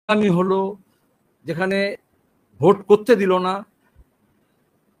আমি হলো, যেখানে ভোট করতে দিল না,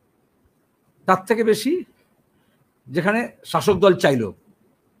 তার থেকে বেশি যেখানে শাসক দল চাইল।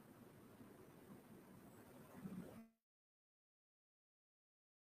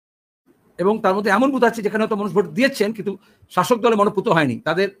 এবং তার মধ্যে এমন বুথ আছে যেখানে হয়তো মানুষ ভোট দিয়েছেন কিন্তু শাসক দলে মনোপুত হয়নি,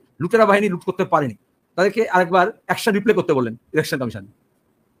 তাদের লুটেরা বাহিনী লুট করতে পারেনি, তাদেরকে আরেকবার অ্যাকশন রিপ্লে করতে বললেন ইলেকশন কমিশন।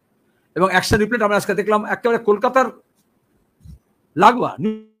 এবং অ্যাকশন রিপ্লেট আমরা আজকে দেখলাম একেবারে কলকাতার লাগোয়া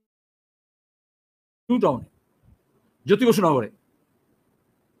নিউ টাউনে, জ্যোতি বসু নগরে।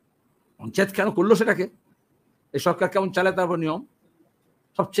 পঞ্চায়েত কেন করলো সেটাকে, এই সরকার কেমন চালায় তারপর নিয়ম।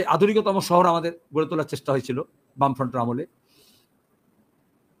 সবচেয়ে আধুনিকতম শহর আমাদের গড়ে তোলার চেষ্টা হয়েছিল বামফ্রন্টের আমলে,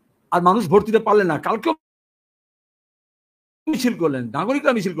 আর মানুষ ভোট দিতে পারলেন না। কালকেও মিছিল করলেন,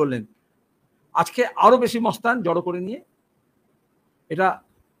 নাগরিকরা মিছিল করলেন, আজকে আরো বেশি মস্তান জড়ো করে নিয়ে। এটা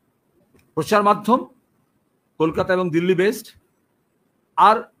প্রচার মাধ্যম কলকাতা এবং দিল্লি বেসড,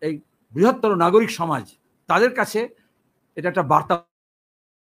 আর এই বৃহত্তর নাগরিক সমাজ তাদের কাছে এটা একটা বার্তা।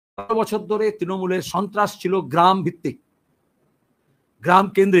 বছর ধরে তৃণমূলের সন্ত্রাস ছিল গ্রাম ভিত্তিক, গ্রাম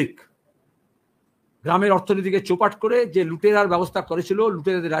কেন্দ্রিক, গ্রামের অর্থনীতিকে চোপাট করে যে লুটেরার ব্যবস্থা করেছিল,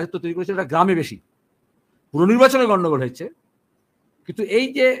 লুটেরাদের রাজত্ব তৈরি করেছিল, এটা গ্রামে বেশি। পুরো নির্বাচনে গন্ডগোল হয়েছে, কিন্তু এই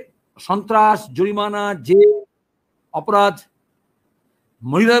যে সন্ত্রাস, জরিমানা, যে অপরাধ,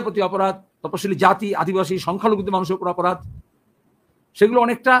 মহিলাদের প্রতি অপরাধ, তপশিলি জাতি, আদিবাসী, সংখ্যালঘুদের মানুষের উপর অপরাধ, সেগুলো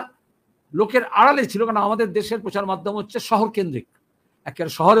অনেকটা লোকের আড়ালে ছিল। কারণ আমাদের দেশের প্রচার মাধ্যম হচ্ছে শহর কেন্দ্রিক,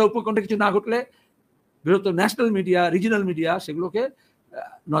 একেবারে শহরের উপকণ্ঠে কিছু না ঘটলে বৃহত্তর ন্যাশনাল মিডিয়া, রিজিনাল মিডিয়া সেগুলোকে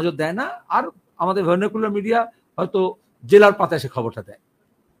নজর দেয় না। আর আমাদের ভার্নাকুলার মিডিয়া হয়তো জেলার পাতায় এসে খবরটা দেয়।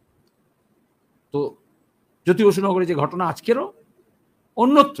 তো জ্যোতি বসু নগরে যে ঘটনা আজকেরও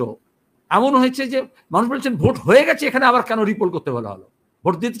অন্যত্র এমন হয়েছে যে মানুষ বলছেন ভোট হয়ে গেছে, এখানে আবার কেন রিপোল করতে বলা হলো,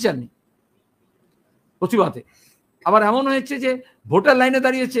 ভোট দিতে চাননি প্রতিবাদে। আবার এমন হয়েছে যে ভোটার লাইনে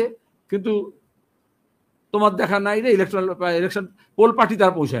দাঁড়িয়েছে কিন্তু তোমার দেখা নাই রে, ইলেকশন পোল পার্টি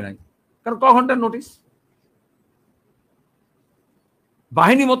তার পৌঁছায় নাই, কারণ ক ঘন্টার নোটিশ।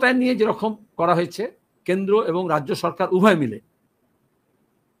 বাহিনী মোতায়েন নিয়ে যেরকম করা হয়েছে কেন্দ্র এবং রাজ্য সরকার উভয় মিলে,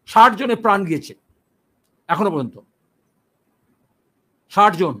 60 জনে প্রাণ গিয়েছে এখনো পর্যন্ত,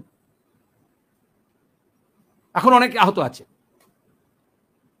 60 জন, এখন অনেকে আহত আছে।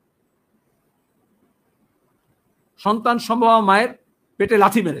 সন্তান সম্ভবা মায়ের পেটে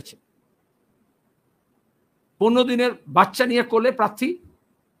লাথি মেরেছে, 15 দিনের বাচ্চা নিয়ে করলে প্রার্থী,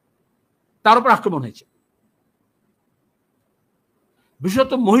 তার উপর আক্রমণ হয়েছে,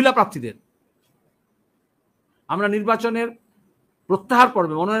 বিশেষত মহিলা প্রার্থীদের। আমরা নির্বাচনের প্রত্যাহার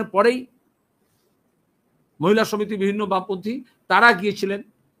পর্বে, মনোনয়নের পরেই মহিলা সমিতি, বিভিন্ন বামপন্থী তারা গিয়েছিলেন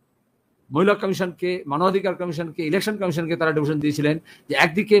মহিলা কমিশনকে, মানবাধিকার কমিশনকে, ইলেকশন কমিশনকে তারা ডিভিশন দিয়েছিলেন যে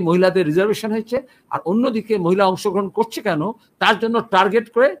একদিকে মহিলাদের রিজার্ভেশন হয়েছে আর অন্যদিকে মহিলা অংশগ্রহণ করছে কেন, তার জন্য টার্গেট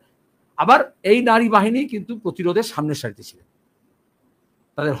করে আবার এই নারী বাহিনী কিন্তু প্রতিরোধের সামনের সারিতে ছিলেন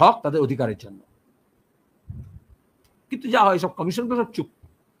তাদের হক, তাদের অধিকারের জন্য। কিন্তু যা হয় সব কমিশনগুলো সব চুপ,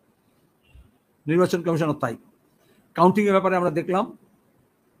 নির্বাচন কমিশনও তাই। কাউন্টিং এর ব্যাপারে আমরা দেখলাম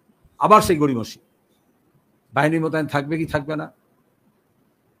আবার সেই গড়িমসি, বাহিনী মোতায়েন থাকবে কি থাকবে না,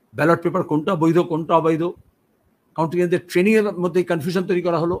 ব্যালট পেপার কোনটা বৈধ কোনটা অবৈধ, কাউন্টিং এর ট্রেনিং এর মধ্যে কনফিউশন তৈরি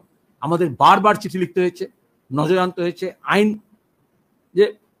করা হলো। আমাদের বারবার চিঠি লিখতে হয়েছে, নজর আনতে হয়েছে আইন, যে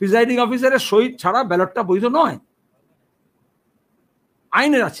প্রিজাইডিং অফিসারের সই ছাড়া ব্যালটটা বৈধ নয়,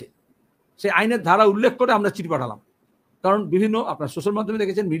 আইনের আছে, সেই আইনের ধারা উল্লেখ করে আমরা চিঠি পাঠালাম। কারণ বিভিন্ন আপনার সোশ্যাল মাধ্যমে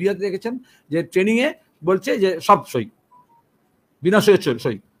দেখেছেন, মিডিয়াতে দেখেছেন যে ট্রেনিংয়ে বলছে যে সব সই, বিনা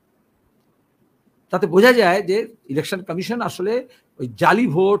সই। তাতে বোঝা যায় যে ইলেকশন কমিশন আসলে ওই জালি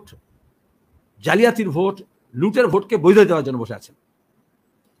ভোট, জালিয়াতির ভোট, লুটের ভোটকে বৈধ দেওয়ার জন্য বসে আছেন।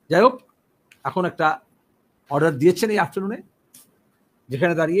 যাই হোক, এখন একটা অর্ডার দিয়েছেন এই আফটারনুনে,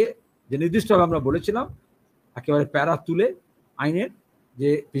 যেখানে দাঁড়িয়ে যে নির্দিষ্টভাবে আমরা বলেছিলাম একেবারে প্যারা তুলে আইনের যে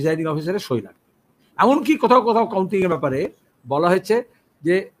প্রিজাইডিং অফিসারের সই লাগবে। এমনকি কোথাও কোথাও কাউন্টিং এর ব্যাপারে বলা হয়েছে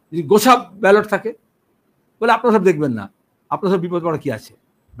যে যদি গোছা ব্যালট থাকে বলে আপনারা সব দেখবেন না, আপনারা সব বিপদ পড়া কি আছে,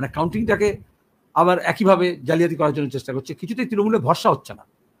 মানে কাউন্টিংটাকে আবার একইভাবে জালিয়াতি করার জন্য চেষ্টা করছে। কিছুতেই তৃণমূলের ভরসা হচ্ছে না,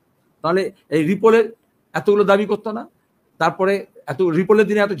 তাহলে এই রিপোলের এতগুলো দাবি করতো না, তারপরে এত রিপোলের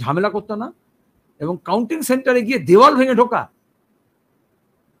দিনে এত ঝামেলা করতো না, এবং কাউন্টিং সেন্টারে গিয়ে দেওয়াল ভেঙে ঢোকা।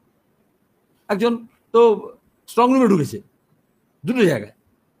 একজন তো স্ট্রং রুমে ঢুকেছে দুটো জায়গায়,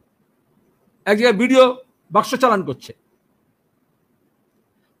 এক জায়গায় ভিডিও বাক্স চালান করছে।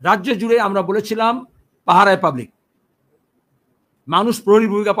 রাজ্য জুড়ে আমরা বলেছিলাম পাহারায় পাবলিক, মানুষ প্রহরী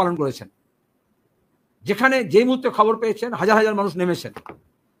ভূমিকা পালন করেছেন, যেখানে যেই মুহূর্তে খবর পেয়েছেন হাজার হাজার মানুষ নেমেছেন,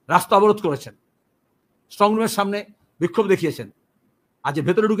 রাস্তা অবরোধ করেছেন, স্ট্রং রুমের সামনে বিক্ষোভ দেখিয়েছেন, আর যে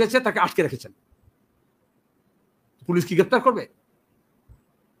ভেতরে ঢুকেছে তাকে আটকে রেখেছেন। পুলিশ কি গ্রেপ্তার করবে?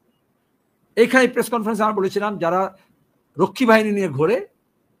 এইখানে প্রেস কনফারেন্সে আমরা বলেছিলাম যারা রক্ষী বাহিনী নিয়ে ঘোরে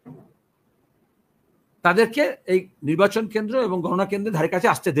তাদেরকে এই নির্বাচন কেন্দ্র এবং গণনা কেন্দ্রের ধারে কাছে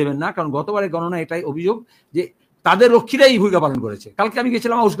আসতে দেবেন না, কারণ গতবারে গণনা এটাই অভিযোগ যে তাদের রক্ষীরাই ভূমিকা পালন করেছে। কালকে আমি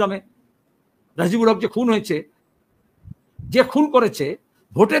গেছিলাম হাউসগ্রামে, রাজিবুল হক যে খুন হয়েছে, যে খুন করেছে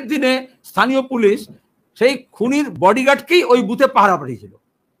ভোটের দিনে স্থানীয় পুলিশ সেই খুনির বডিগার্ডকেই ওই বুথে পাহারা পাঠিয়েছিল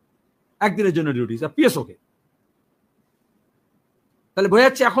একদিনের জন্য ডিউটি, পিএসওকে। তাহলে বোঝা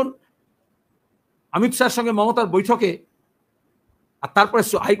যাচ্ছে এখন অমিত শাহের সঙ্গে মমতার বৈঠকে আর তারপরে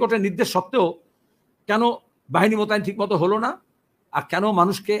হাইকোর্টের নির্দেশ সত্ত্বেও কেন বাহিনী মোতায়েন ঠিক মতো হলো না, আর কেন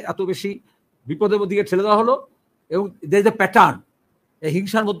মানুষকে এত বেশি বিপদের দিকে ঠেলে দেওয়া হলো। এবং দের যে প্যাটার্ন, এই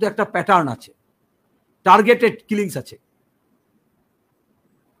হিংসার মধ্যে একটা প্যাটার্ন আছে, টার্গেটেড কিলিংস আছে।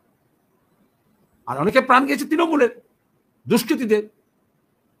 আর অনেকে প্রাণ গেছে তৃণমূলের দুষ্কৃতীদের।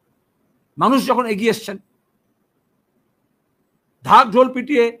 মানুষ যখন এগিয়ে এসছেন, ঢাক ঢোল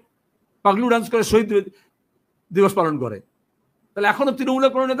পিটিয়ে পাগলু ডান্স করে শহীদ দিবস পালন করে, তাহলে এখনো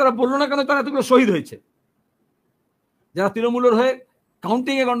তৃণমূলের কোনো নেতারা বললো না কেন তারা এতগুলো শহীদ হয়েছে? যারা তৃণমূলের হয়ে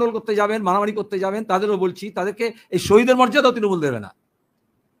কাউন্টিং এ গন্ডগোল করতে যাবেন, মারামারি করতে যাবেন, তাদেরও বলছি তাদেরকে এই শহীদের মর্যাদাও তৃণমূল দেবে না।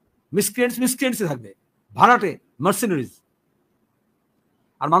 মিসক্রিয়েন্টসই থাকবে, ভাড়াটে, মার্সেনারিজ।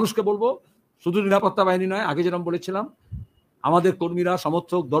 আর মানুষকে বলবো শুধু নিরাপত্তা বাহিনী নয়, আগে যেরকম বলেছিলাম আমাদের কর্মীরা,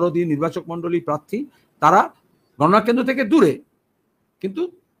 সমর্থক, দরদি, নির্বাচক মণ্ডলী, প্রার্থী, তারা গণনা কেন্দ্র থেকে দূরে কিন্তু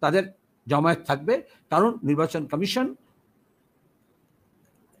তাদের জমায়েত থাকবে, কারণ নির্বাচন কমিশন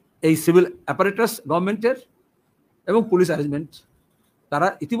এই সিভিল অ্যাপারেটাস গভর্নমেন্টের এবং পুলিশ অ্যারেঞ্জমেন্ট, তারা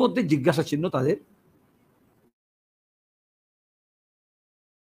ইতিমধ্যে জিজ্ঞাসা চিহ্ন তাদের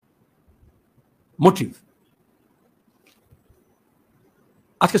মোটিভ।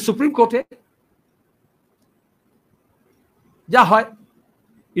 আজকে সুপ্রিম কোর্টে যা হয়,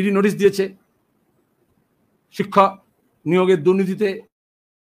 ইডি নোটিশ দিয়েছে শিক্ষক নিয়োগের দুর্নীতিতে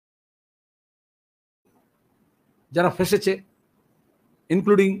যারা ফেসেছে,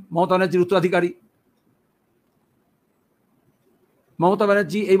 ইনক্লুডিং মমতা ব্যানার্জির উত্তরাধিকারী। মমতা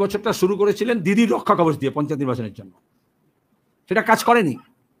ব্যানার্জি এই বছরটা শুরু করেছিলেন দিদির রক্ষা কবচ দিয়ে পঞ্চায়েত নির্বাচনের জন্য, সেটা কাজ করেনি।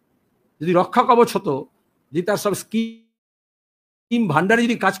 যদি রক্ষা কবচ হতো, যদি তার সব স্কিম ভান্ডারে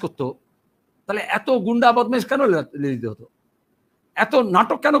যদি কাজ করতো, তাহলে এত গুন্ডা বদমাইশ কেন দিতে হতো? এত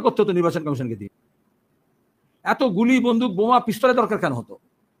নাটক কেন করতে হতো নির্বাচন কমিশনকে দিয়ে? এত গুলি, বন্দুক, বোমা, পিস্তলের দরকার কেন হতো?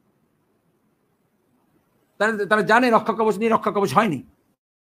 তারা জানে রক্ষা কবচ নিয়ে রক্ষা কবচ হয়নি,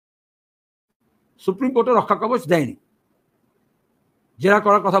 সুপ্রিম কোর্টে রক্ষা কবচ দেয়নি, জেরা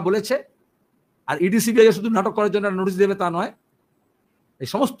করার কথা বলেছে। আর ইডি সিবিআই শুধু নাটক করার জন্য নোটিশ দেবে তা নয়, এই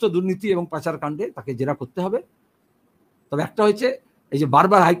সমস্ত দুর্নীতি এবং পাচার কাণ্ডে তাকে জেরা করতে হবে। তবে একটা হয়েছে, এই যে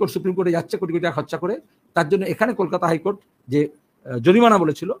বারবার হাইকোর্ট সুপ্রিম কোর্টে যাচ্ছে কোটি কোটি টাকা খরচা করে, তার জন্য এখানে কলকাতা হাইকোর্ট যে জরিমানা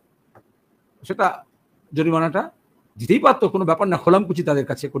বলেছিল, সেটা জরিমানাটা দিতেই পারতো, কোনো ব্যাপার না, খোলামকুচি তাদের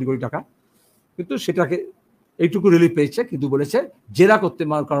কাছে কোটি কোটি টাকা, কিন্তু সেটাকে এইটুকু রিলিফ পেয়েছে, কিন্তু বলেছে জেরা করতে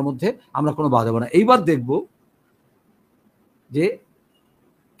করার মধ্যে আমরা কোনো বাধা দেবো না। এইবার দেখব যে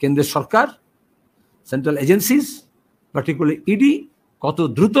কেন্দ্রের সরকার, সেন্ট্রাল এজেন্সিস, পার্টিকুলারলি ইডি কত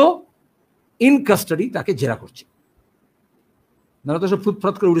দ্রুত ইন কাস্টাডি তাকে জেরা করছে। নাহলে তো সব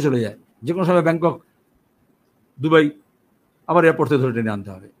ফুটফাট করে উঠে চলে যায়, যে কোনো সময় ব্যাংকক, দুবাই আবার এয়ারপোর্ট থেকে ধরে টেনে আনতে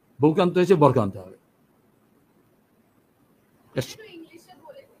হবে, বউকে আনতে হয়েছে, বরকে আনতে হবে।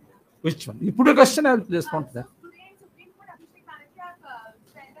 Which one? You put a question, I'll respond to that. Today, Supreme Court have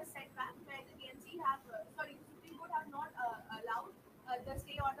sent a setback where the DMC Supreme Court have not allowed the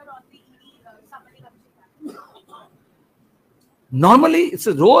stay order on the ED summoning Abhishek. Normally, it's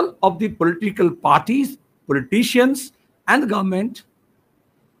a role of the political parties, politicians, and the government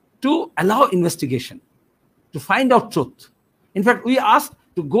to allow investigation, to find out truth. In fact, we ask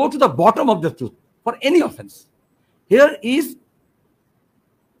to go to the bottom of the truth for any offense. Here is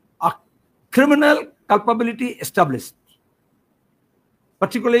a criminal culpability established,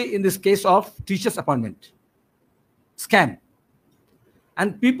 particularly in this case of teachers' appointment scam, and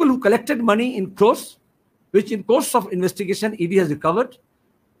people who collected money in crores, which in course of investigation ED has recovered.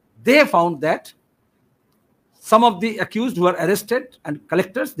 They found that some of the accused who were arrested and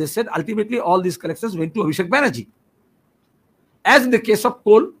collectors, they said ultimately all these collections went to Abhishek Banerjee, as in the case of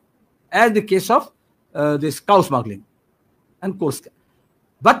coal, as in the case of this cow smuggling and coal scam.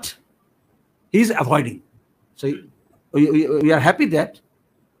 But he is avoiding. So we are happy that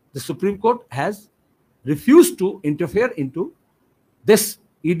the Supreme Court has refused to interfere into this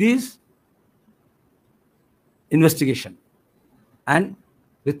ED's investigation, and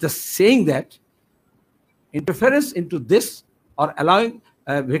with the saying that interference into this or allowing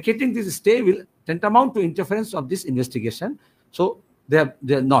vacating this stay will tantamount to interference of this investigation. So they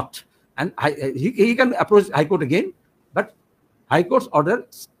are not, and he can approach High Court again, but High Court's order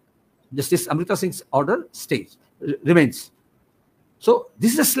Justice Amrita Singh's order remains. So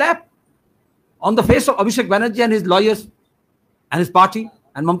this is a slap on the face of Abhishek Banerjee and his lawyers and his party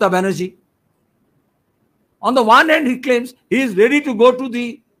and Mamata Banerjee. On the one hand, he claims he is ready to go to the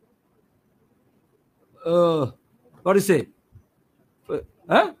what do you say?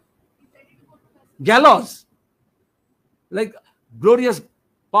 Gallows, like glorious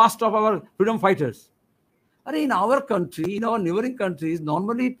past of our freedom fighters. In our country, in our neighboring countries,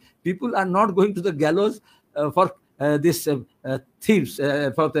 normally people are not going to the gallows for thieves,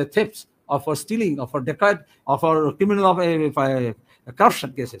 for the thefts, or for stealing, or for dacoit, or for criminal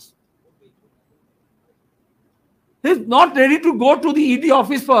corruption cases. He is not ready to go to the ED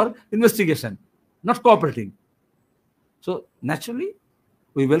office for investigation, not cooperating. So naturally,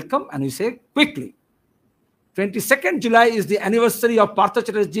 we welcome and we say quickly, 22nd July is the anniversary of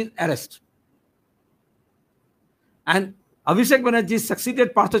Bhattacharya's arrest. And Abhishek Banerjee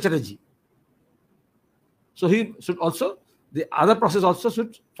succeeded Bhattacharya. So he should also, the other process also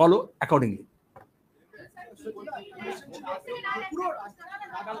should follow accordingly.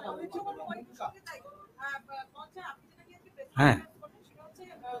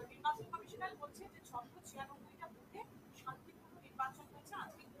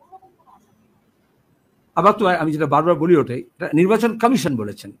 আবার তো আমি যেটা বারবার বলি ওটাই, নির্বাচন commission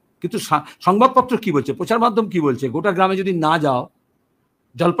বলেছেন, কিন্তু সংবাদপত্র কি বলছে, প্রচার মাধ্যম কি বলছে? গোটা গ্রামে যদি না যাও,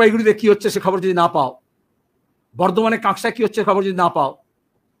 জলপাইগুড়িতে কি হচ্ছে সে খবর যদি না পাও, বর্ধমানে কাঁকসায় কি হচ্ছে খবর যদি না পাও,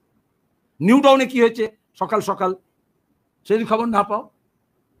 নিউ টাউনে কি হয়েছে সকাল সকাল সে যদি খবর না পাও,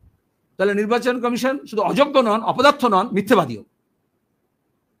 তাহলে নির্বাচন কমিশন শুধু অযোগ্য নন, অপদার্থ নন, মিথ্যেবাদীও।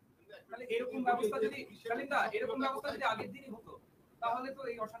 এরকম ব্যবস্থা যদি আগের দিনই হতো তাহলে তো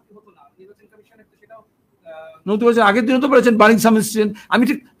এই অশান্তি হতো না। নির্বাচন কমিশনের তো সেটাও নতুন বলছেন, আগের দিনও তো বলেছেন বার্নিং সাবমিশন, আমি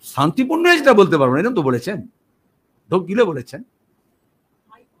ঠিক শান্তিপূর্ণ যেটা বলতে পারবো না, এরকম তো বলেছেন, ঢোক গিলে বলেছেন।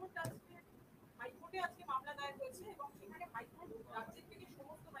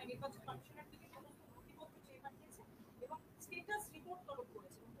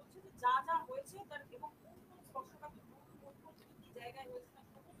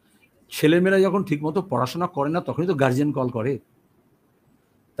 ছেলেমেয়েরা যখন ঠিকমতো পড়াশোনা করে না তখনই তো গার্জিয়ান কল করে,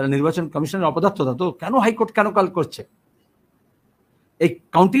 তারা নির্বাচন কমিশনের অপদার্থতা তো কেন হাইকোর্ট কেন কল করছে? এই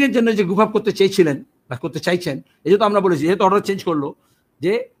কাউন্টিং এর জন্য যে গুফাপ করতে চেয়েছিলেন বা করতে চাইছেন, এই যে তো আমরা বলেছি, যেহেতু অর্ডার চেঞ্জ করলো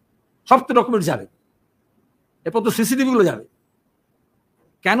যে সব তো ডকুমেন্ট যাবে, এরপর তো সিসিটিভি গুলো যাবে,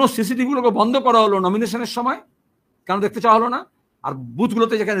 কেন সিসিটিভি গুলোকে বন্ধ করা হলো নমিনেশনের সময়? কেন দেখতে চাওয়া হলো না? আর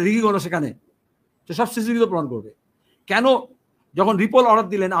বুথগুলোতে যেখানে রিগিং হলো সেখানে তো সব সিসিটিভি প্রমাণ করবে। কেন যখন রিপোল অর্ডার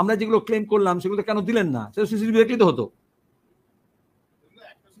দিলেন আমরা যেগুলো ক্লেম করলাম সেগুলো কেন দিলেন না? সেটা সিসিটিভি দেখলেই তো হতো।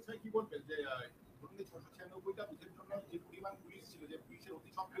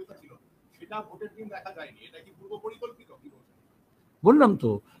 বললাম তো,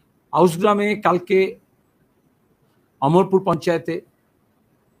 আউসগ্রামে কালকে অমরপুর পঞ্চায়েতে,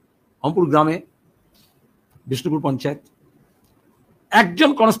 অমরপুর গ্রামে, বিষ্ণুপুর পঞ্চায়েত, একজন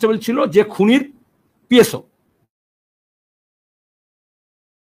কনস্টেবল ছিল যে খুনির পিএসও,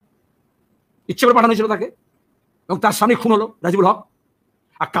 ইচ্ছে করে পাঠানো ছিল তাকে, এবং তার সামনে খুন হলো রাজিবুল হক।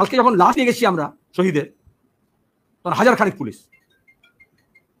 আর কালকে যখন লাশ নিয়ে গেছি আমরা শহীদের, তখন হাজার খানিক পুলিশ,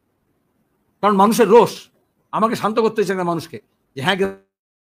 কারণ মানুষের রোষ। আমাকে শান্ত করতে হয়েছে না মানুষকে, যে হ্যাঁ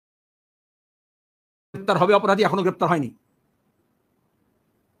গ্রেপ্তার হবে অপরাধী, এখনো গ্রেপ্তার হয়নি।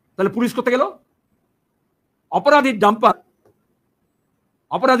 তাহলে পুলিশ করতে গেল অপরাধীর ডাম্পার,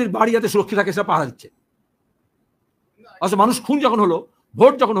 অপরাধীর বাড়ি যাতে সুরক্ষিত থাকে সেটা পাহারা দিচ্ছে। অথচ মানুষ খুন যখন হলো,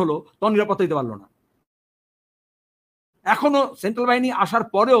 ভোট যখন হলো, তখন নিরাপত্তা দিতে পারলো না। এখনো সেন্ট্রাল বাহিনী আসার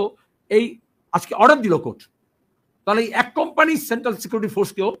পরেও এই আজকে অর্ডার দিল কোর্ট, তাহলে এক কোম্পানি সেন্ট্রাল সিকিউরিটি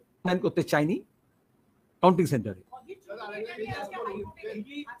ফোর্সকেও প্ল্যান করতে চাইনি কাউন্টিং সেন্টারে।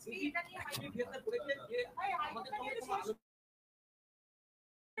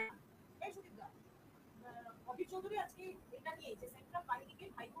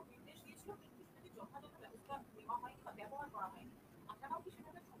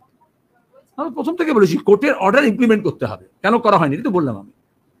 আমি প্রথম থেকে বলেছি কোর্টের অর্ডার ইমপ্লিমেন্ট করতে হবে, কেন করা হয়নি এটা তো বললাম আমি।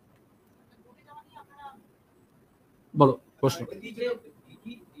 বলো প্রশ্ন।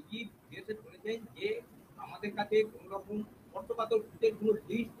 আমাদের কাছে কোন রকম অর্থপাতের কোনো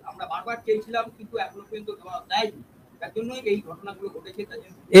লিস্ট আমরা বারবার চেয়েছিলাম, কিন্তু এখনো পর্যন্ত দেওয়া দেয়নি। তার জন্যই এই ঘটনাগুলো ঘটেছে।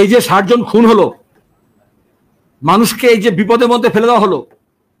 এই যে ৬০ জন খুন হলো, মানুষকে এই যে বিপদের মধ্যে ফেলে দেওয়া হলো,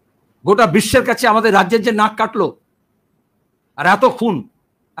 গোটা বিশ্বের কাছে আমাদের রাজ্যের যে নাক কাটলো, আর এত খুন,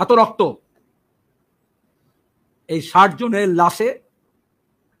 এত রক্ত, এই ৬০ জনের লাশে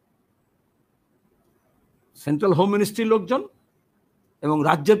সেন্ট্রাল হোম মিনিস্ট্রির লোকজন এবং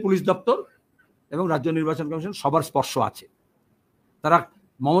রাজ্যের পুলিশ দপ্তর এবং রাজ্য নির্বাচন কমিশন সবার স্পর্শ আছে। তারা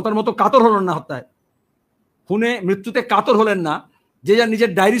মমতার মতো কাতর হলেন না হত্যায়, খুনে মৃত্যুতে কাতর হলেন না, যে যার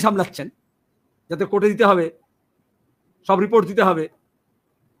নিজের ডায়েরি সামলাচ্ছেন, যাতে কোর্টে দিতে হবে, সব রিপোর্ট দিতে হবে।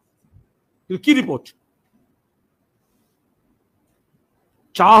 কিন্তু কি রিপোর্ট?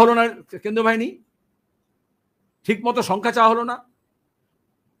 চাওয়া হলো না কেন্দ্রীয় বাহিনী, ঠিক মতো সংখ্যা চাওয়া হলো না।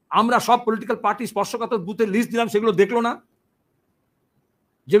 আমরা সব পলিটিক্যাল পার্টি স্পর্শকাতর বুথের লিস্ট দিলাম, সেগুলো দেখলো না।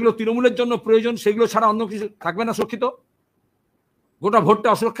 যেগুলো তৃণমূলের জন্য প্রয়োজন সেগুলো ছাড়া অন্য কিছু থাকবে না সুরক্ষিত। গোটা ভোটটা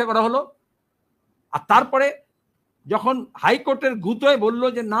অসুরক্ষা করা হলো। আর তারপরে যখন হাইকোর্টের গুতোয় বললো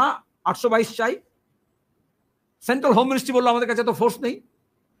যে না 822 চাই, সেন্ট্রাল হোম মিনিস্ট্রি বললো আমাদের কাছে তো ফোর্স নেই।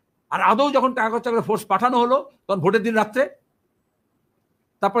 আর আদৌ যখন টাকা খরচা করে ফোর্স পাঠানো হলো, তখন ভোটের দিন রাত্রে,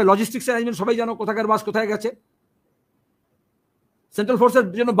 তারপরে লজিস্টিক্স অ্যারেঞ্জমেন্ট সবাই জানো কোথাকার বাস কোথায় গেছে। সেন্ট্রাল ফোর্সের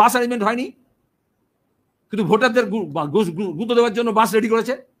জন্য বাস অ্যারেঞ্জমেন্ট হয়নি, কিন্তু ভোটারদের গুঁতো দেওয়ার জন্য বাস রেডি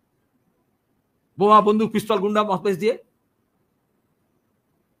করেছে, বোমা, বন্দুক, পিস্তল, গুন্ডা মতপেশ দিয়ে।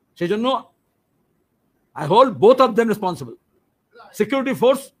 সেই জন্য I hold both of them responsible. Security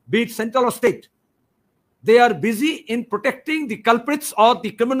force, be it central or state, they are busy in protecting the culprits or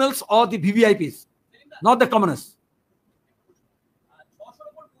the criminals or the VVIPs, not the commoners.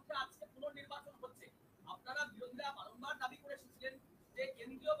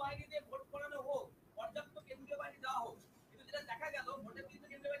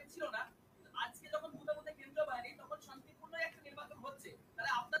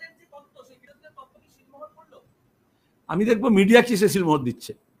 আমি দেখবো মিডিয়া কি সে সিলমোহর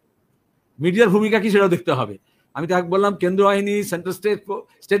দিচ্ছে, মিডিয়ার ভূমিকা কি সেটাও দেখতে হবে। আমি তো বললাম কেন্দ্র বাহিনী, central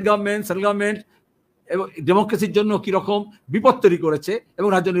state government, central government এবং ডেমোক্রেসির জন্য কিরকম বিপদ তৈরি করেছে, এবং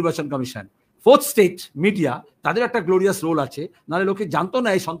রাজ্য নির্বাচন কমিশন, ফোর্থ স্টেট মিডিয়া, তাদের একটা গ্লোরিয়াস রোল আছে। নাহলে লোকে জানতো না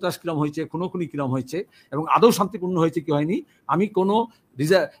এই সন্ত্রাস কিরম হয়েছে, খুনোখুনি কিরম হয়েছে, এবং আদৌ শান্তিপূর্ণ হয়েছে কি হয়নি। আমি কোনো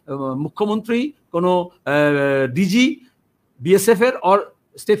মুখ্যমন্ত্রী, কোনো ডিজি, বিএসএফ এর অর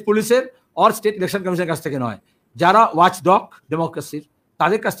স্টেট পুলিশের অর স্টেট ইলেকশন কমিশনের কাছ থেকে নয়, যারা ওয়াচ ডগ ডেমোক্রেসির,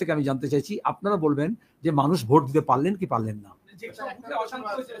 তাদের কাছ থেকে আমি জানতে চাইছি, আপনারা বলবেন যে মানুষ ভোট দিতে পারলেন কি পারলেন না।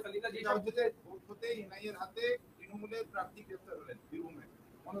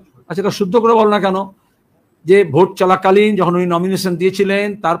 আচ্ছা, এটা শুদ্ধ করে বল না কেন যে ভোট চলাকালীন যখন উনি নমিনেশন দিয়েছিলেন,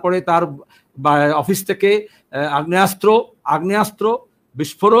 তারপরে তার অফিস থেকে আগ্নেয়াস্ত্র,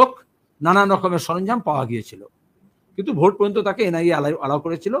 বিস্ফোরক, নানান রকমের সরঞ্জাম পাওয়া গিয়েছিল, কিন্তু ভোট পর্যন্ত তাকে এনআইএ অ্যালাউ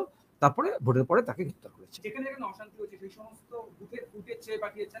করেছিল, তারপরে ভোটের পরে তাকে গ্রেফতার করেছে। যেখানে যেখানে অশান্তি হয়েছে সেই সমস্ত বুথের ফুটেজ চেয়ে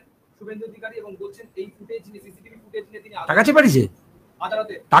পাঠিয়েছেন শুভেন্দু অধিকারী, এবং বলছেন এই ফুটেজ নিয়ে, সিসিটিভি ফুটেজ নিয়ে তিনি টাকা চেয়ে পাঠিয়েছে,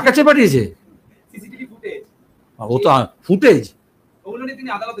 আদালতে টাকা চেয়ে পাঠিয়েছে, সিসিটিভি ফুটেজ, ও তো ফুটেজ ওগুলো নিয়ে তিনি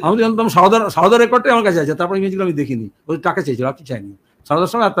আদালতে। আমি জানতাম সারদার রেকর্ডটাই আমার কাছে আছে, তারপরে ইমেজগুলো আমি দেখিনি। ওই টাকা চেয়েছিল, আর কি চাইনি।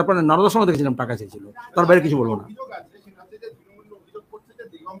 সারদার সময় আর তারপরে নারদার সময় দেখেছিলাম টাকা চেয়েছিল, তার বাইরে কিছু বলবো না।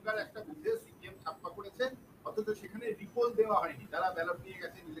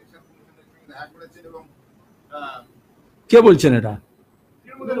 কে বলছেন এটা?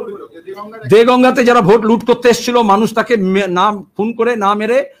 দেগঙ্গাতে যারা ভোট লুট করতে এসেছিল, মানুষ তাকে নাম খুন করে, না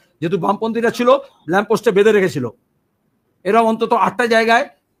মেরে, যেহেতু বামপন্থীরা ছিল, ল্যাম্প পোস্টে বেঁধে রেখেছিল। এরকম অন্তত 8টা জায়গায়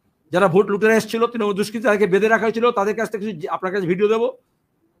যারা ভোট লুটেরা এসেছিল, তৃণমূল দুষ্কৃতী, তাদেরকে বেঁধে রাখা হয়েছিল। তাদের কাছ থেকে কিছু আপনার কাছে ভিডিও দেবো,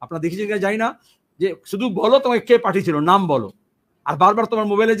 আপনারা দেখেছেন কিনা জানি না, যে শুধু বলো তোমাকে কে পাঠিয়েছিল, নাম বলো, আর বারবার তোমার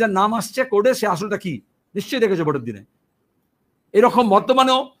মোবাইলে যার নাম আসছে কোডে, সে আসলটা কি, নিশ্চয়ই দেখেছো ভোটের দিনে। এরকম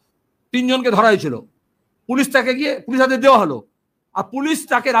বর্তমানেও 3 জনকে ধরা হয়েছিল, পুলিশ তাকে গিয়ে পুলিশ হাতে দেওয়া হলো, আর পুলিশ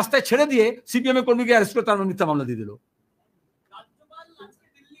তাকে রাস্তায় ছেড়ে দিয়ে সিপিএম এর কর্মীকে অ্যারেস্ট করে তার মিথ্যা মামলা দিয়ে দিল।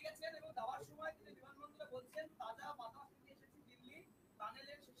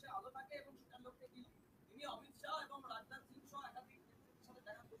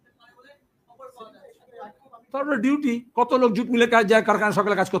 তারপরে ডিউটি, কত লোক জুট মিলে কাজ যায় কারখানা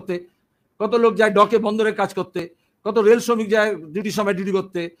সকালে কাজ করতে, কত লোক যায় ডকে বন্দরে কাজ করতে, কত রেল শ্রমিক যায় ডিউটির সময় ডিউটি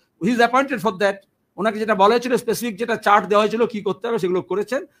করতে। He is appointed for that. ওনাকে যেটা বলা হয়েছিল, স্পেসিফিক যেটা চার্ট দেওয়া হয়েছিল কি করতে হবে, সেগুলো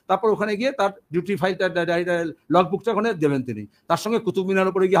করেছেন। তারপর ওখানে গিয়ে তার ডিউটি ফাইল, তার লগ বুকটা ওখানে দেবেন তিনি। তার সঙ্গে কুতুব মিনার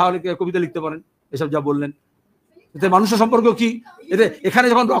উপরে গিয়ে হাওড়ে কবিতা লিখতে পারেন, এসব যা বললেন। এতে মানুষের সম্পর্ক কি? এতে এখানে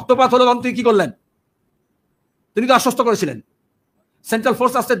যখন রক্তপাত হলো তখন তিনি কি করলেন? তিনি তো আশ্বস্ত করেছিলেন সেন্ট্রাল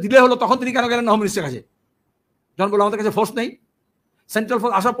ফোর্স আসতে দিলে হলো, তখন তিনি কেন গেলেন না হোম মিনিস্টারের কাছে? যখন বললো আমাদের কাছে ফোর্স নেই, সেন্ট্রাল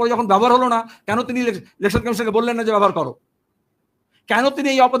ফোর্স আসার পরে যখন ব্যবহার হলো না, কেন তিনি ইলেকশন কমিশনকে বললেন না যে ব্যবহার করো? কেন তিনি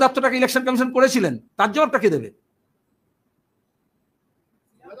এই অপদার্থটাকে ইলেকশন কমিশন করেছিলেন, তার জবাবটা কে দেবে?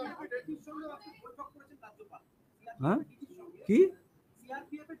 হ্যাঁ, কি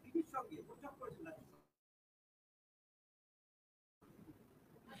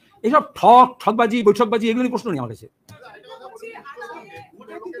এইসব ঠকবাজি, বৈঠকবাজি, এগুলো প্রশ্ন নেই আমার কাছে।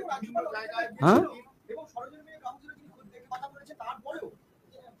 হ্যাঁ,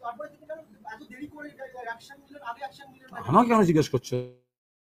 আমাকে কেন জিজ্ঞেস করছো?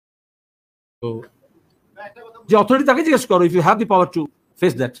 যে অথরিটি তাকে জিজ্ঞেস করো, if you have the power to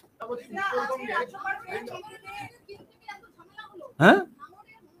face that. হ্যাঁ,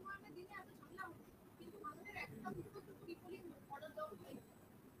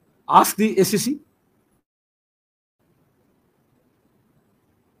 ask the ACC.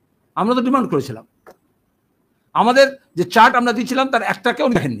 আমরা তো ডিমান্ড করেছিলাম, আমাদের যে চার্ট আমরা দিয়েছিলাম তার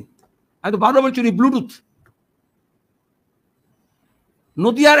একটাকেও দেখেননি। আমি তো বারবার বলছি ব্লুটুথ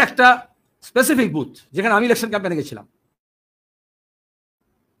নদিয়ার একটা স্পেসিফিক বুথ যেখানে আমি ইলেকশন ক্যাম্পেনে গেছিলাম,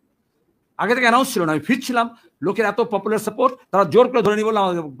 আগে থেকে অ্যানাউন্স ছিল না, আমি ফিরছিলাম, লোকের এত পপুলার সাপোর্ট, তারা জোর করে ধরে নিয়ে বললো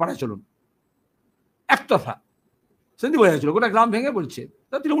আমাদের পাড়ায় চলুন, একতরফা সেদিন বোঝা গেছিল, গোটা গ্রাম ভেঙে বলছে।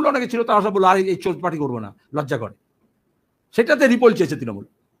 তৃণমূল অনেকে ছিল, তারা সব বললো আর এই চোর পার্টি করবো না, লজ্জা করে। সেটাতে রিপোল চেয়েছে তৃণমূল।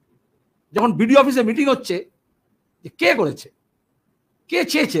 যখন বিডিও অফিসে মিটিং হচ্ছে, যে কে করেছে, কে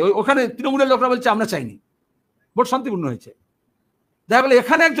চেয়েছে, ওখানে তৃণমূলের লোকরা বলছে আমরা চাইনি, ভোট শান্তিপূর্ণ হয়েছে। দেখা গেল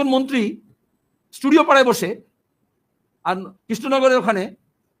এখানে একজন মন্ত্রী স্টুডিও পাড়ায় বসে, আর কৃষ্ণনগরের ওখানে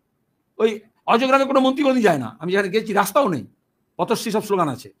ওই অজগ্রামে কোনো মন্ত্রী কোনোদিন যায় না, আমি যেখানে গেছি রাস্তাও নেই, পথশ্রী সব স্লোগান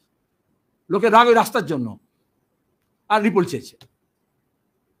আছে, লোকের রাগ ওই রাস্তার জন্য, আর রিপোল চেয়েছে।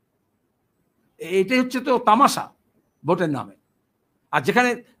 এটাই হচ্ছে তো তামাশা ভোটের নামে। আর যেখানে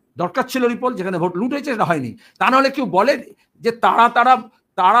দরকার ছিল রিপোল, যেখানে ভোট লুট হয়েছে সেটা হয়নি। তা নাহলে কেউ বলে যে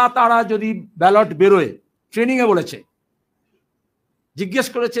তারা যদি ব্যালট বেরোয়, ট্রেনিংয়ে বলেছে, জিজ্ঞেস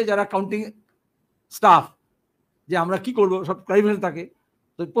করেছে যারা কাউন্টিং স্টাফ যে আমরা কি করবো, সব প্রাইভেট থাকে,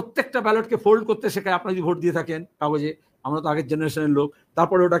 তো প্রত্যেকটা ব্যালটকে ফোল্ড করতে শেখায়। আপনারা যদি ভোট দিয়ে থাকেন কাগজে, আমরা তো আগের জেনারেশনের লোক,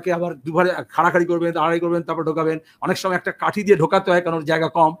 তারপরে ওটাকে আবার দুবারে খাড়াখাড়ি করবেন, আড়াই করবেন, তারপর ঢোকাবেন। অনেক সময় একটা কাঠি দিয়ে ঢোকাতে হয়, কারণ জায়গা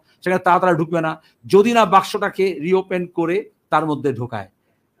কম, সেখানে তাড়াতাড়ি ঢুকবে না, যদি না বাক্সটাকে রিওপেন করে তার মধ্যে ঢোকায়।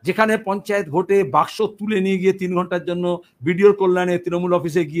 যেখানে পঞ্চায়েত ভোটে বাক্স তুলে নিয়ে গিয়ে 3 ঘন্টার জন্য বিডিওর কল্যাণে তৃণমূল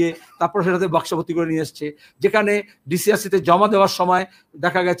অফিসে গিয়ে তারপর সেটাতে বাক্স ভর্তি করে নিয়ে এসছে, যেখানে ডিসিআরসিতে জমা দেওয়ার সময়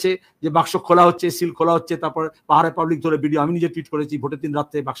দেখা গেছে যে বাক্স খোলা হচ্ছে, সিল খোলা হচ্ছে, তারপর পাহাড়ে পাবলিক ধরে ভিডিও, আমি নিজে টুইট করেছি, ভোটের দিন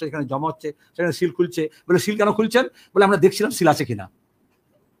রাত্রে বাক্স এখানে জমা হচ্ছে, সেখানে সিল খুলছে, বলে সিল কেন খুলছেন, বলে আমরা দেখছিলাম সিল আছে কিনা।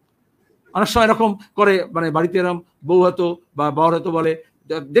 অনেক সময় এরকম করে, মানে বাড়িতে এরকম বউ হতো বা বর হতো, বলে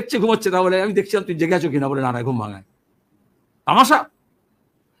দেখছে ঘুমাচ্ছে, তাহলে আমি দেখছিলাম তুই জেগে আছো কিনা, বলে না ঘুম ভাঙায়। তামাশা।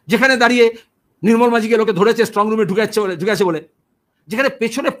 যেখানে দাঁড়িয়ে নির্মল মাঝিকে লোকে ধরেছে স্ট্রং রুমে ঢুকেছে বলে, যেখানে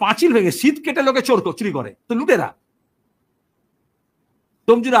পেছনে পাঁচিল ভেঙে শীত কেটে লোকে চুরি করে, তো লুটেরা।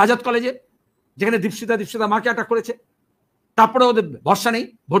 তমজুরে আজাদ কলেজে যেখানে দীপশিতা মাকে অ্যাটাক করেছে, তারপরে ওদের ভরসা নেই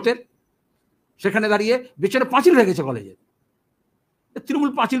ভোটের, সেখানে দাঁড়িয়ে পেছনে পাঁচিল ভেঙেছে কলেজে।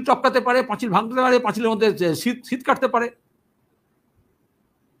 তৃণমূল পাঁচিল টপকাতে পারে, পাঁচিল ভাঙতে পারে, পাঁচিলের মধ্যে শীত কাটতে পারে।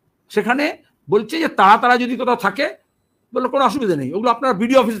 সেখানে বলছে যে তারা যদি কোথাও থাকে, বললো কোনো অসুবিধা নেই, ওগুলো আপনার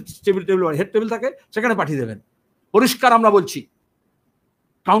BDO office table head table থাকে, সেখানে পাঠিয়ে দেবেন। পরিষ্কার আমরা বলছি,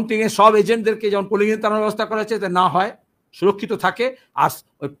 কাউন্টিংয়ে সব এজেন্টদেরকে যেমন পোলিংয়ের তার ব্যবস্থা করা হয়েছে, না হয় সুরক্ষিত থাকে। আর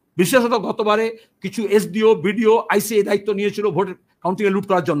বিশেষত গতবারে কিছু এসডিও বিডিও আইসি এই দায়িত্ব নিয়েছিল ভোটের কাউন্টিংয়ে লুট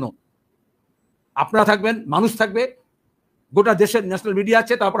করার জন্য। আপনারা থাকবেন, মানুষ থাকবে, গোটা দেশের ন্যাশনাল মিডিয়া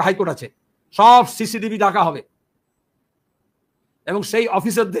আছে, তারপর হাইকোর্ট আছে, সব সিসিটিভি ডাকা হবে, এবং সেই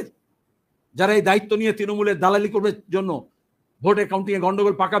অফিসারদের যারা এই দায়িত্ব নিয়ে তৃণমূলের দালালি করবে জন্য ভোটে কাউন্টিংয়ে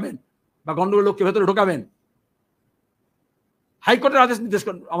গন্ডগোল পাকাবেন বা গন্ডগোল লোককে ভেতরে ঢোকাবেন, হাইকোর্টের আদেশ নির্দেশ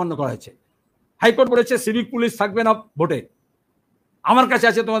অমান্য করা হয়েছে। হাইকোর্ট বলেছে সিভিক পুলিশ থাকবে না ভোটে। আমার কাছে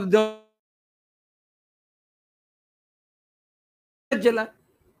আছে তোমাদের জেলা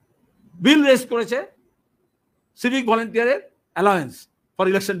বিল রেজ করেছে civic ভলেন্টিয়ারের allowance for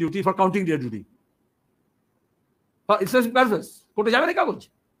election duty, for counting duty, কোর্টে যাবে না কাগজ।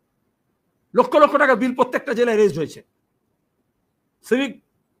 লক্ষ লক্ষ টাকা বিল প্রত্যেকটা জেলায় রেজ হয়েছে সিভিক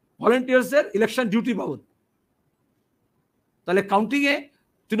ভলেন্টিয়ার্সের ইলেকশন ডিউটি বাবদ। তাহলে কাউন্টিংয়ে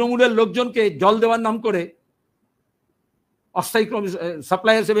তৃণমূলের লোকজনকে জল দেওয়ার নাম করে অস্থায়ী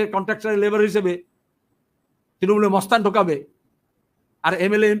সাপ্লায়ার হিসেবে, কন্ট্রাক্টর লেবার হিসেবে তৃণমূলের মস্তান ঢোকাবে, আর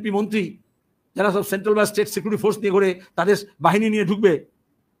এমএলএ এমপি মন্ত্রী যারা সব সেন্ট্রাল বা স্টেট সিকিউরিটি ফোর্স নিয়ে ঘুরে, তাদের বাহিনী নিয়ে ঢুকবে।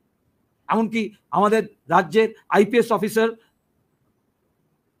 এমনকি আমাদের রাজ্যের আইপিএস অফিসার,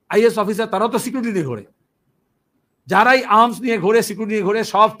 আইএস অফিসার, তারাও তো সিকিউরিটি নিয়ে ঘোরে। যারাই আর্মস নিয়ে ঘোরে, সিকিউরিটি নিয়ে ঘোরে,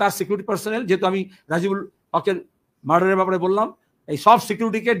 সব তার সিকিউরিটি পার্সোনেল। যেহেতু আমি রাজিবুল হকের মার্ডারের ব্যাপারে বললাম, এই সব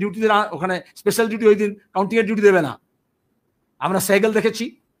সিকিউরিটিকে ডিউটি দেবে, ওখানে স্পেশাল ডিউটি ওই দিন কাউন্টিংয়ের ডিউটি দেবে না। আমরা সাইকেল দেখেছি,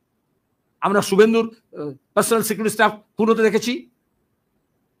 আমরা শুভেন্দুর পার্সোনাল সিকিউরিটি স্টাফ পুরোতে দেখেছি,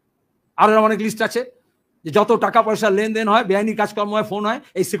 আরও অনেক লিস্ট আছে যে যত টাকা পয়সা লেনদেন হয়, বেআইনি কাজকর্ম হয়, ফোন হয়,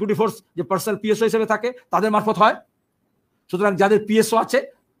 এই সিকিউরিটি ফোর্স যে পার্সোনাল পিএসও হিসেবে থাকে তাদের মারফত হয়। সুতরাং যাদের পিএসও আছে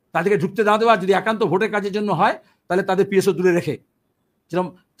তাদেরকে ঢুকতে না দেওয়া, যদি একান্ত ভোটের কাজের জন্য হয় তাহলে তাদের পিএসও দূরে রেখে, যেরকম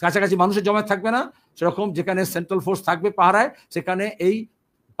কাছাকাছি মানুষের জমায়েত থাকবে না, সেরকম যেখানে সেন্ট্রাল ফোর্স থাকবে পাহারায়, সেখানে এই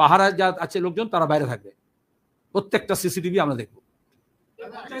পাহারায় যা আছে লোকজন তারা বাইরে থাকবে। প্রত্যেকটা সিসিটিভি আমরা দেখব।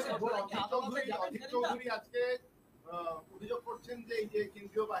 চৌধুরী আজকে অভিযোগ করছেন যে এই যে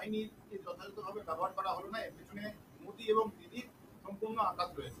কেন্দ্রীয় বাহিনীকে যথাযথভাবে ব্যবহার করা হলো না, এর পেছনে মোদি এবং দিদির সম্পূর্ণ আঘাত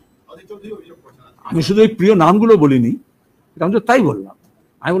রয়েছে। চৌধুরী অভিযোগ করছেন। আমি শুধু এই প্রিয় নামগুলো বলিনি, আমি তো তাই বললাম।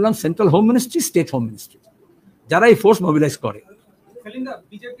 আমি বললাম central home ministry, state home ministry, যারা এই ফোর্স মোবিলাইজ করে।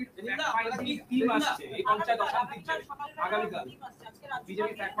 বিজেপির টিম আসছে এই পঞ্চায়েত অশান্তির জন্য আগামীকাল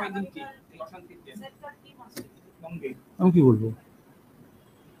বিজেপি ফ্যাক্ট ফাইন্ডিং টিম এই অশান্তির জন্য। আমি কি বলবো?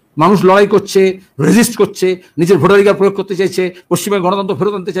 মানুষ লড়াই করছে, রেজিস্ট করছে, নিজের ভোটাধিকার প্রয়োগ করতে চাইছে, পশ্চিমবঙ্গে গণতন্ত্র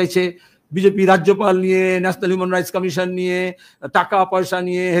ফেরত আনতে চাইছে। বিজেপি রাজ্যপাল নিয়ে, ন্যাশনাল হিউম্যান রাইটস কমিশন নিয়ে, টাকা পয়সা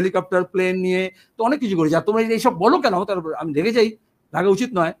নিয়ে, হেলিকপ্টার প্লেন নিয়ে তো অনেক কিছু করেছে। আর তোমরা এইসব বলো কেন? আমি রেগে যাই, রাগা উচিত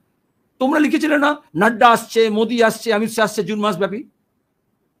নয়। তোমরা লিখেছিলে না নাড্ডা আসছে, মোদি আসছে, অমিত শাহ আসছে জুন মাস ব্যাপী?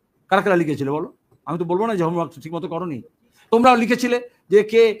 কারা কারা লিখেছিল বলো? আমি তো বলবো না যে হোমওয়ার্ক ঠিক মতো করোনি। তোমরাও লিখেছিলে যে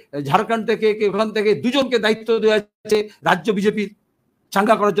কে ঝাড়খণ্ড থেকে, কে ওখান থেকে দুজনকে দায়িত্ব দেওয়া হয়েছে রাজ্য বিজেপির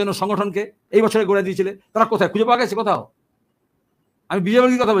চাঙ্গা করার জন্য, সংগঠনকে এই বছরে গড়ে দিয়েছিলে। তারা কোথায় খুঁজে পাওয়া গেছে কোথাও? আমি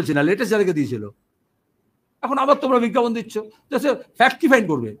বিজেপির কথা বলছি না, লেটেস্ট যাদেরকে দিয়েছিল। এখন আবার তোমরা বিজ্ঞাপন দিচ্ছ, ফ্যাক্ট কি ফাইন্ড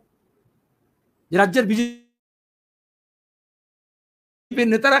করবে যে রাজ্যের বিজেপির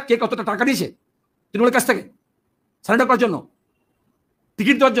নেতারা কে কতটা টাকা নিয়েছে তৃণমূলের কাছ থেকে সারেন্ডার করার জন্য,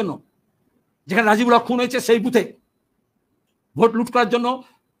 টিকিট দেওয়ার জন্য? যেখানে রাজীব খুন হয়েছে সেই বুথে ভোট লুট করার জন্য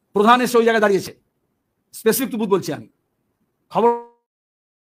প্রধান এসে ওই জায়গায় দাঁড়িয়েছে। স্পেসিফিক তো বুথ বলছি আমি, খবর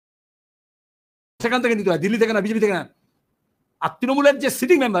সেখান থেকে নিতে হয়, দিল্লি থেকে না, বিজেপি থেকে না। আর তৃণমূলের যে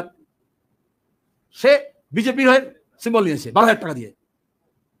সিটিং মেম্বার সে বিজেপির হয়ে সিম্বল নিয়েছে 12,000 টাকা দিয়ে।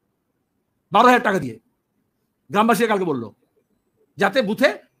 12,000 টাকা দিয়ে গ্রামবাসী কালকে বললো যাতে বুথে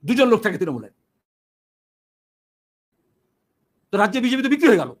দুজন লোক থাকে তৃণমূলের। তো রাজ্যে বিজেপি তো বিক্রি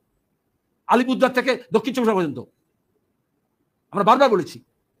হয়ে গেল, আলিপুরদুয়ার থেকে দক্ষিণ চব্বিশ পরগনা পর্যন্ত। আমরা বারবার বলেছি,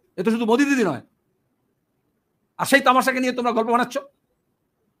 এ তো শুধু মোদি দিদি নয়। আর সেই তামাশাকে নিয়ে তোমরা গল্প বানাচ্ছ।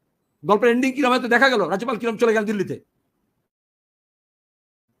 গল্পের এন্ডিং কিরম হয়তো দেখা গেল, রাজ্যপাল কিরম চলে গেল দিল্লিতে।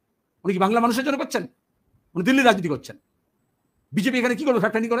 উনি কি বাংলা মানুষের জন্য করছেন? উনি দিল্লির রাজনীতি করছেন। বিজেপি এখানে কি করবে?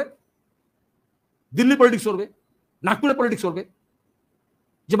 ফ্যাক্টরি করে দিল্লি পলিটিক্স করবে, নাগপুরের পলিটিক্স করবে।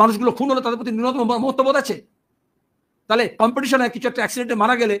 যে মানুষগুলো খুন হলো তাদের প্রতি ন্যূনতম মহত্ববোধ আছে? তাহলে কম্পিটিশনে কিছু একটা অ্যাক্সিডেন্টে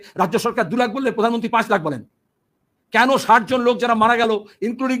মারা গেলে রাজ্য সরকার 2 লাখ বললে প্রধানমন্ত্রী 5 লাখ বলেন। কেন 60 জন লোক যারা মারা গেল,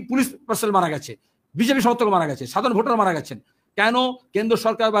 ইনক্লুডিং পুলিশ পার্সোনাল মারা গেছে, বিজেপি সমর্থক মারা গেছে, সাধারণ ভোটার মারা গেছেন, কেন কেন্দ্র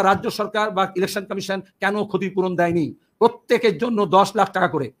সরকার বা রাজ্য সরকার বা ইলেকশন কমিশন কেন ক্ষতিপূরণ দেয়নি? প্রত্যেকের জন্য 10 লাখ টাকা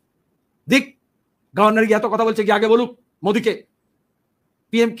করে দিক। গভর্নর গিয়ে এত কথা বলছে, কি আগে বলুক মোদিকে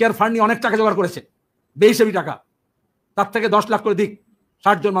পিএম কেয়ার ফান্ড নিয়ে অনেক টাকা জোগাড় করেছে, বেহিসাবি টাকা, তার থেকে 10 লাখ করে দিক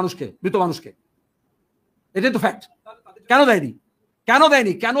 60 জন মানুষকে, মৃত মানুষকে। এটাই তো ফ্যাক্ট। কেন দেয়নি? কেন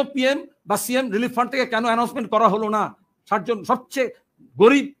দেয়নি? কেন পিএম বা সিএম রিলিফ ফান্ড থেকে কেন অ্যানাউন্সমেন্ট করা হলো না? 60 জন সবচেয়ে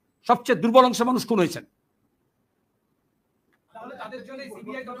গরিব, সবচেয়ে দুর্বল অংশের মানুষ খুন হয়েছেন। তাদের জন্য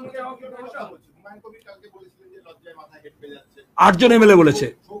সিবিআই তদন্ত চাওয়া কি সমস্যা? 8 জন এমএলএ বলেছে,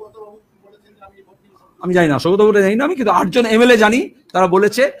 আমি জানি না, সৌগত বলে জানি না আমি, কিন্তু 8 জন এমএলএ জানি তারা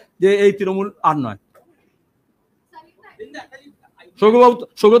বলেছে যে এই তৃণমূল আর নয়।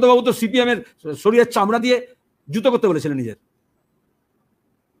 সৌগত বাবু তো সিপিএম এর শরীরের চামড়া দিয়ে জুতো করতে বলেছিলেন নিজের।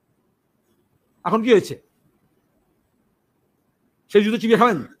 এখন কি হয়েছে? সেই জুতো চিবিয়ে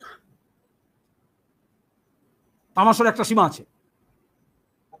খাবেন? তামাশার একটা সীমা আছে।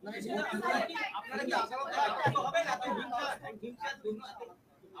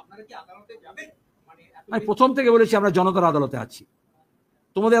 আমি প্রথম থেকে বলেছি আমরা জনতার আদালতে আছি।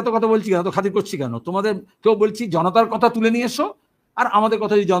 তোমাদের এত কথা বলছি কেন, এত খাতির করছি কেন? তোমাদের কেউ বলছি জনতার কথা তুলে নিয়ে এসো, আর আমাদের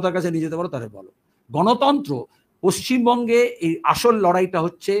কথা যদি জনতার কাছে নিয়ে যেতে পারো তাহলে বলো। গণতন্ত্র পশ্চিমবঙ্গে এই আসল লড়াইটা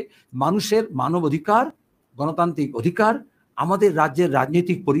হচ্ছে মানুষের মানব অধিকার, গণতান্ত্রিক অধিকার, আমাদের রাজ্যের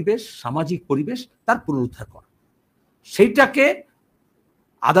রাজনৈতিক পরিবেশ, সামাজিক পরিবেশ তার পুনরুদ্ধার করা। সেইটাকে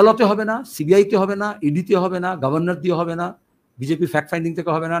আদালতে হবে না, সিবিআইতে হবে না, ইডিতে হবে না, গভর্নর দিয়ে হবে না, বিজেপি ফ্যাক্ট ফাইন্ডিং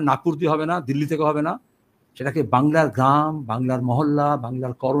থেকে হবে না, নাগপুর দিয়ে হবে না, দিল্লি থেকে হবে না। সেটাকে বাংলার গ্রাম, বাংলার মহল্লা,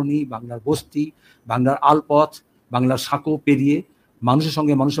 বাংলার করণী, বাংলার বস্তি, বাংলার আলপথ, বাংলার সাঁকো পেরিয়ে মানুষের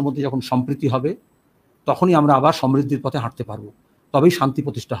সঙ্গে মানুষের মধ্যে যখন সম্প্রীতি হবে তখনই আমরা আবার সমৃদ্ধির পথে হাঁটতে পারবো। তবেই শান্তি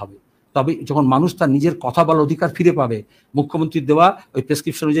প্রতিষ্ঠা হবে। তবে যখন মানুষ তার নিজের কথা বলার অধিকার ফিরে পাবে, মুখ্যমন্ত্রীর দেওয়া ওই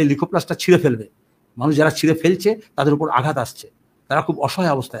প্রেসক্রিপশন অনুযায়ী লিখোপ্লাসটা ছিঁড়ে ফেলবে। মানুষ যারা ছিঁড়ে ফেলছে তাদের উপর আঘাত আসছে, তারা খুব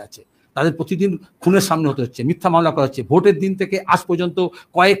অসহায় অবস্থায় আছে, তাদের প্রতিদিন খুনের সামনে হতে হচ্ছে, মিথ্যা মামলা করা হচ্ছে। ভোটের দিন থেকে আজ পর্যন্ত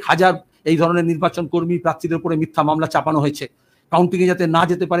কয়েক হাজার এই ধরনের নির্বাচন কর্মী প্রার্থীদের উপরে মিথ্যা মামলা চাপানো হয়েছে। কাউন্টিংয়ে যাতে না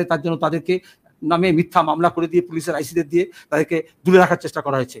যেতে পারে তার জন্য তাদেরকে নামে মিথ্যা মামলা করে দিয়ে পুলিশের আইসিদের দিয়ে তাদেরকে দূরে রাখার চেষ্টা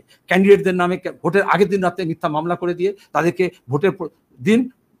করা হয়েছে। ক্যান্ডিডেটদের নামে ভোটের আগের দিন রাতে মিথ্যা মামলা করে দিয়ে তাদেরকে ভোটের দিন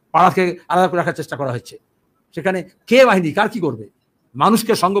পাড়াকে আলাদা করে রাখার চেষ্টা করা হয়েছে। সেখানে কে বাহিনী কার কি করবে?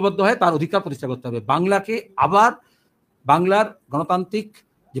 মানুষকে সংঘবদ্ধ হয়ে তার অধিকার প্রতিষ্ঠা করতে হবে। বাংলাকে আবার বাংলার গণতান্ত্রিক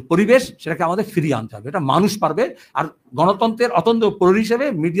যে পরিবেশ সেটাকে আমাদের ফিরিয়ে আনতে হবে, এটা মানুষ পারবে। আর গণতন্ত্রের অতন্ত্র প্রহরী হিসেবে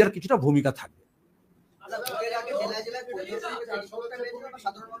মিডিয়ার কিছুটা ভূমিকা থাকবে।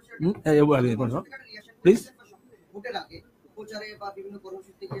 প্লিজ ভোটের আগে প্রচারে বা বিভিন্ন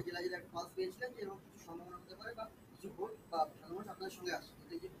কর্মসূচি থেকে জেলা জেলা একটা পাস পেয়েছিলেন যে এরকম কিছু সম্ভাবনা হতে পারে বা কিছু ভোট বা সাধারণ মানুষ আপনাদের সঙ্গে আসে,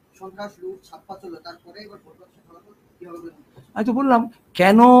 এই যে সন্ত্রাস লুট ছাপ্পা চললো তারপরে এবার ভোট বাক্সের ফলাফল কিভাবে বলে? আমি তো বললাম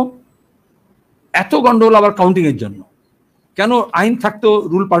কেন এত গন্ডগোল আবার কাউন্টিং এর জন্য, কেন আইন থাকতেও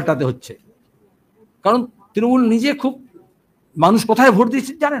রুল পাল্টাতে হচ্ছে? কারণ তৃণমূল নিজে খুব মানুষ কোথায় ভোট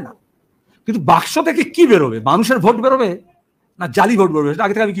দিচ্ছে জানে না, কিন্তু বাক্স থেকে কি বেরোবে, মানুষের ভোট বেরোবে না জালি ভোট বেরোবে, সেটা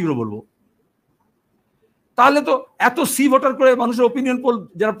আগে থেকে আমি কি করে বলবো? তাহলে তো এত সি ভোটার করে মানুষের ওপিনিয়ন পোল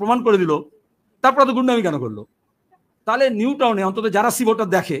যারা প্রমাণ করে দিল, তারপরে তো গুন্ডামি কেন করলো? তাহলে নিউ টাউনে অন্তত যারা সি ভোটার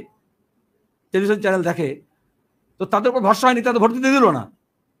দেখে, টেলিভিশন চ্যানেল দেখে, তো তাদের উপর ভরসা হয়নি, তাদের ভোট দিতে দিল না।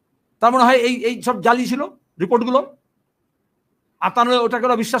 তার মনে হয় এই সব জালি ছিল রিপোর্টগুলো, আর তাহলে ওটাকে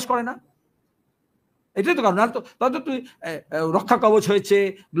ওরা বিশ্বাস করে না। এটাই তো কারণ। আর তো তাহলে তুই রক্ষা কবচ হয়েছে,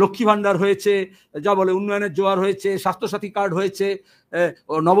 লক্ষ্মী ভান্ডার হয়েছে, যা বলে উন্নয়নের জোয়ার হয়েছে, স্বাস্থ্যসাথী কার্ড হয়েছে,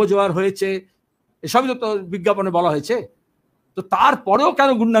 নবজোয়ার হয়েছে, এসবই তো বিজ্ঞাপনে বলা হয়েছে। তো তারপরেও কেন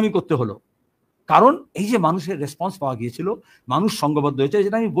গুন্ডামি করতে হলো? কারণ এই যে মানুষের রেসপন্স পাওয়া গিয়েছিল, মানুষ সংঘবদ্ধ হয়েছে।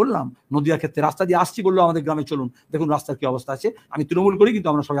 যেটা আমি বললাম, নদিয়া ক্ষেত্রে রাস্তা দিয়ে আসছি বললো আমাদের গ্রামে চলুন দেখুন রাস্তার কি অবস্থা আছে, আমি তৃণমূল করি কিন্তু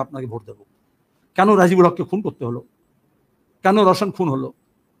আমরা সবাই আপনাকে ভোট দেবো। কেন রাজিবুল হককে খুন করতে হলো? কেন রোশন খুন হলো?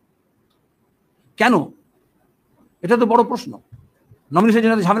 কেন? এটা তো বড় প্রশ্ন। নমিনেশন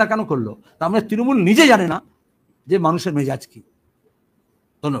জন্য ঝামেলা কেন করলো? তা আমরা তৃণমূল নিজে জানে না যে মানুষের মেজাজ কি।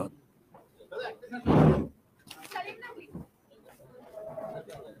 ধন্যবাদ।